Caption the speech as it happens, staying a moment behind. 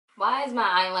Why is my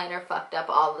eyeliner fucked up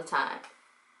all the time?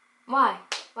 Why?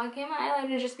 Why can't my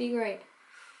eyeliner just be great?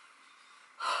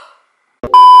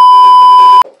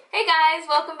 Hey guys,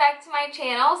 welcome back to my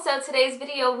channel. So today's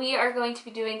video we are going to be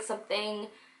doing something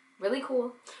really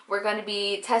cool. We're going to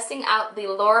be testing out the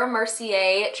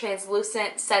Mercier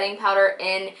translucent setting powder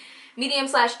in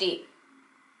medium/deep.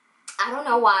 I don't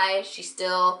know why she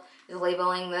still is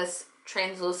labeling this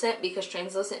translucent, because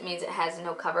translucent means it has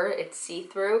no cover, it's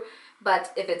see-through.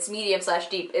 But if it's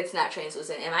medium/deep, it's not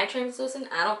translucent. Am I translucent?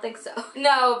 I don't think so.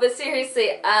 No, but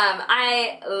seriously,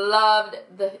 I loved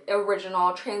the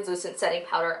original translucent setting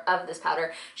powder of this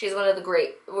powder. She's one of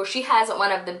the she has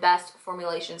one of the best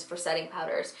formulations for setting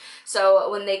powders. So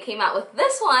when they came out with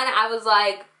this one, I was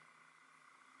like,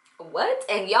 what?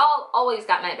 And y'all always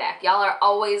got my back. Y'all are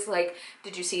always like,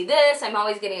 did you see this? I'm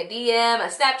always getting a DM, a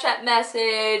Snapchat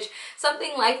message,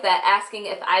 something like that, asking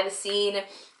if I've seen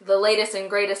the latest and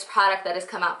greatest product that has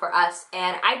come out for us.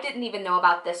 And I didn't even know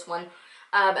about this one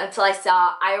until I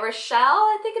saw I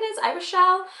think it is Iris,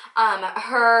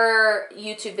 her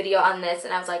YouTube video on this,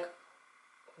 and I was like,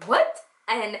 what?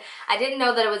 And I didn't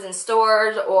know that it was in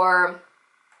stores or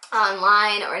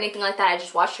online or anything like that. I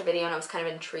just watched her video and I was kind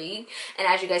of intrigued, and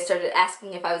as you guys started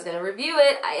asking if I was going to review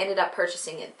it, I ended up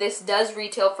purchasing it. This does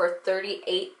retail for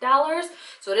 $38,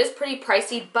 so it is pretty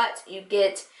pricey, but you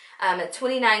get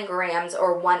 29 grams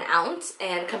or 1 ounce,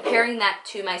 and comparing that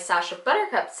to my Sasha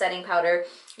Buttercup setting powder,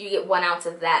 you get 1 ounce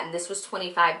of that, and this was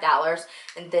 $25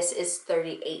 and this is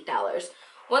 $38.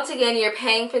 Once again, you're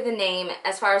paying for the name.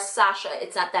 As far as Sasha,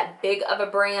 it's not that big of a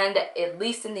brand, at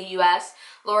least in the US.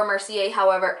 Mercier,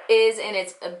 however, is, and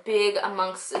it's big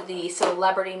amongst the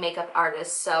celebrity makeup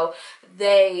artists, so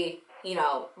they, you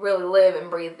know, really live and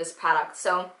breathe this product.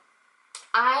 So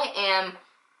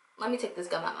let me take this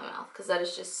gum out of my mouth because that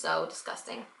is just so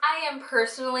disgusting. I am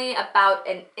personally about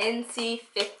an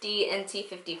NC50,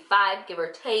 NC55, give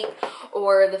or take,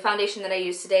 or the foundation that I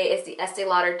use today is the Estee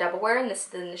Lauder Double Wear, and this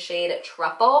is in the shade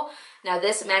Truffle. Now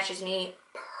this matches me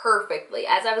perfectly.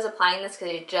 As I was applying this, because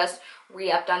I just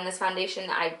re-upped on this foundation,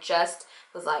 I just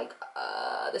was like,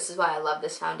 this is why I love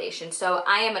this foundation. So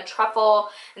I am a Truffle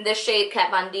in this shade, Kat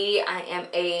Von D. I am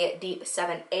a Deep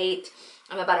 7-8.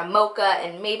 I'm about a Mocha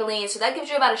and Maybelline, so that gives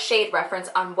you about a shade reference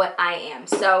on what I am.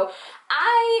 So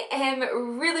I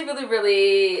am really, really,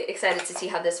 really excited to see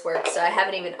how this works. So I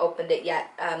haven't even opened it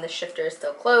yet. The shifter is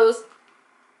still closed.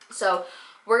 So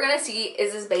we're going to see,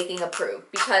 is this baking approved?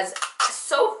 Because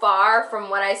so far from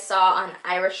what I saw on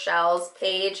Iris Shell's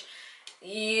page,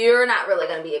 you're not really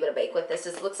going to be able to bake with this.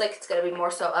 This looks like it's going to be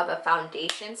more so of a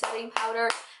foundation setting powder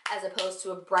as opposed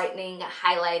to a brightening,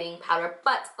 highlighting powder.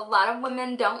 But a lot of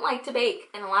women don't like to bake,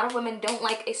 and a lot of women don't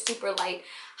like a super light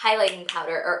highlighting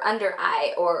powder or under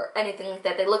eye or anything like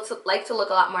that. They like to look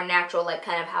a lot more natural, like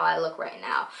kind of how I look right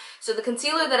now. So the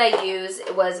concealer that I use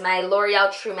was my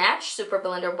L'Oreal True Match Super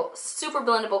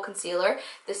Blendable Concealer.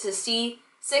 This is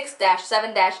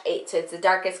C6-7-8, so it's the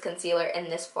darkest concealer in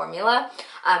this formula.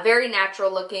 Very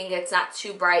natural looking. It's not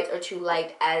too bright or too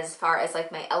light as far as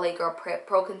like my LA Girl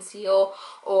Pro Conceal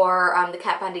or the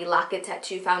Kat Von D Lock It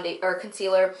Tattoo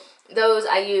concealer. Those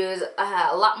I use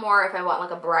a lot more if I want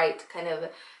like a bright kind of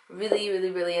really,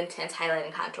 really, really intense highlight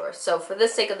and contour. So for the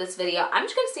sake of this video, I'm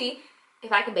just going to see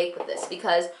if I can bake with this,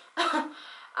 because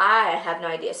I have no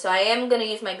idea. So I am going to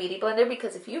use my beauty blender,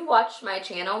 because if you've watched my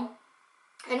channel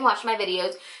and watch my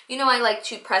videos, you know I like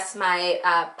to press my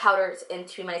powders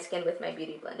into my skin with my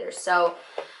beauty blender. So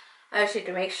I just need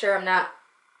to make sure I'm not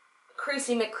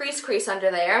creasy McCrease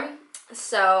under there.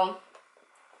 So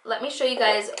let me show you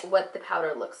guys what the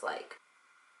powder looks like.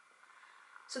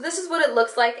 So this is what it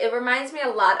looks like. It reminds me a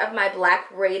lot of my Black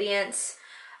Radiance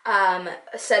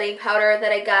setting powder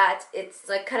that I got. It's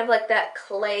like kind of like that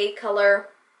clay color.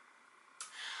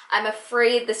 I'm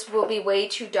afraid this will be way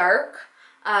too dark.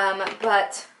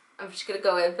 But I'm just going to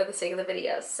go in for the sake of the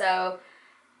video. So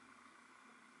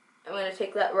I'm going to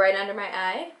take that right under my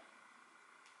eye.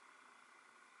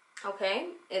 Okay,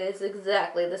 it is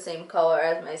exactly the same color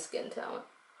as my skin tone.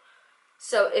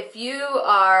 So if you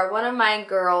are one of my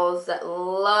girls that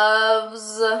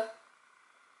loves a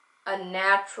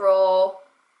natural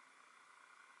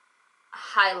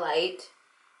highlight,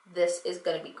 this is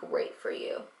going to be great for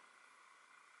you.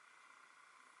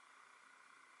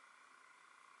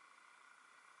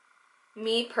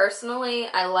 Me personally,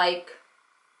 I like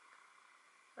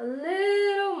a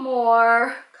little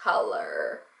more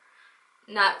color,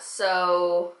 not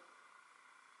so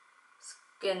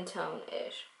skin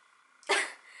tone-ish.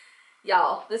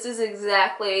 Y'all, this is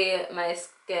exactly my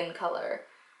skin color.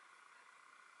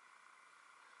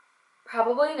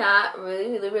 Probably not really,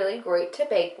 really, really great to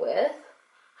bake with.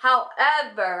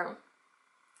 However,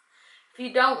 if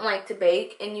you don't like to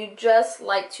bake and you just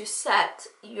like to set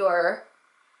your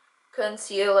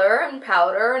concealer and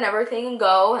powder and everything and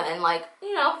go, and like,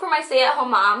 you know, for my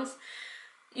stay-at-home moms,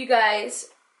 you guys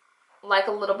like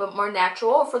a little bit more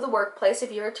natural for the workplace.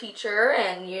 If you're a teacher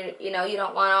and you know you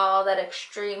don't want all that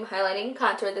extreme highlighting and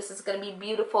contour, this is going to be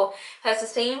beautiful. It has the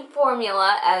same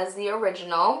formula as the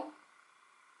original,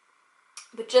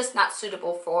 but just not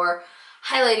suitable for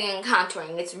highlighting and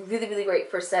contouring. It's really, really great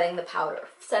for setting the powder,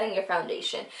 setting your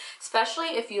foundation, especially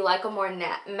if you like a more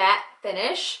matte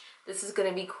finish. This is going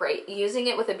to be great. Using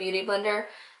it with a beauty blender,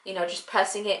 you know, just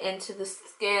pressing it into the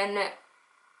skin.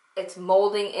 It's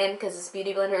molding in because this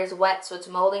beauty blender is wet, so it's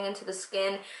molding into the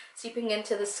skin, seeping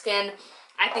into the skin.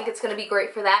 I think it's going to be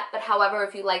great for that. But however,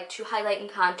 if you like to highlight and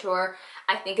contour,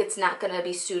 I think it's not going to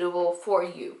be suitable for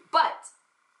you. But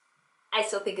I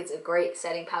still think it's a great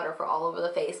setting powder for all over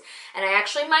the face. And I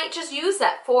actually might just use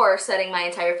that for setting my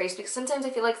entire face, because sometimes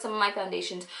I feel like some of my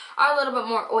foundations are a little bit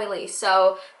more oily.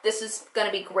 So this is going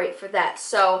to be great for that.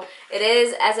 So it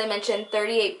is, as I mentioned,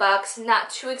 38 bucks. Not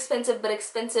too expensive, but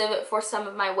expensive for some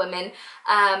of my women.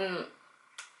 A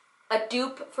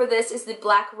dupe for this is the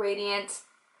Black Radiance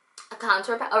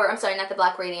contour, or I'm sorry, not the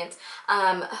Black Radiance.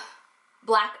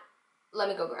 Let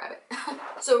me go grab it.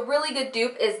 So a really good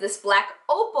dupe is this Black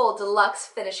Opal Deluxe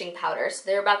Finishing Powder. So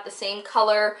they're about the same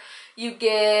color. You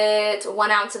get 1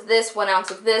 ounce of this, 1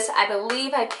 ounce of this. I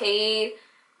believe I paid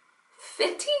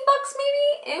 15 bucks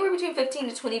maybe? Anywhere between 15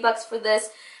 to 20 bucks for this,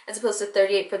 as opposed to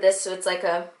 38 for this. So it's like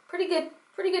a pretty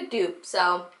good dupe.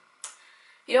 So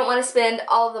you don't want to spend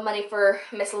all of the money for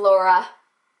Miss Laura.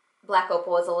 Black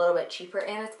Opal is a little bit cheaper,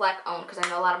 and it's Black owned, because I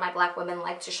know a lot of my Black women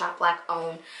like to shop Black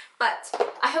owned. But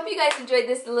I hope you guys enjoyed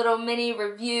this little mini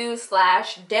review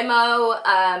slash demo.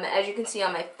 As you can see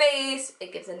on my face,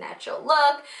 it gives a natural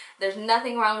look. There's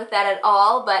nothing wrong with that at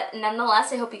all, but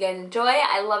nonetheless, I hope you guys enjoy.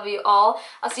 I love you all.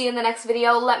 I'll see you in the next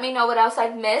video. Let me know what else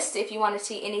I've missed. If you want to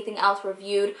see anything else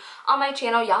reviewed on my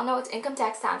channel, y'all know it's income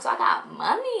tax time, so I got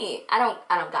money. I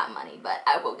don't got money, but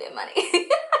I will get money.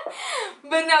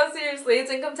 But no, seriously,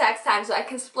 it's income tax time, so I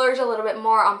can splurge a little bit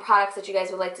more on products that you guys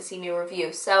would like to see me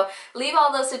review. So leave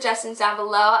all those suggestions down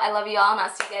below. I love you all, and I'll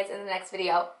see you guys in the next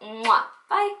video. Mwah.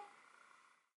 Bye.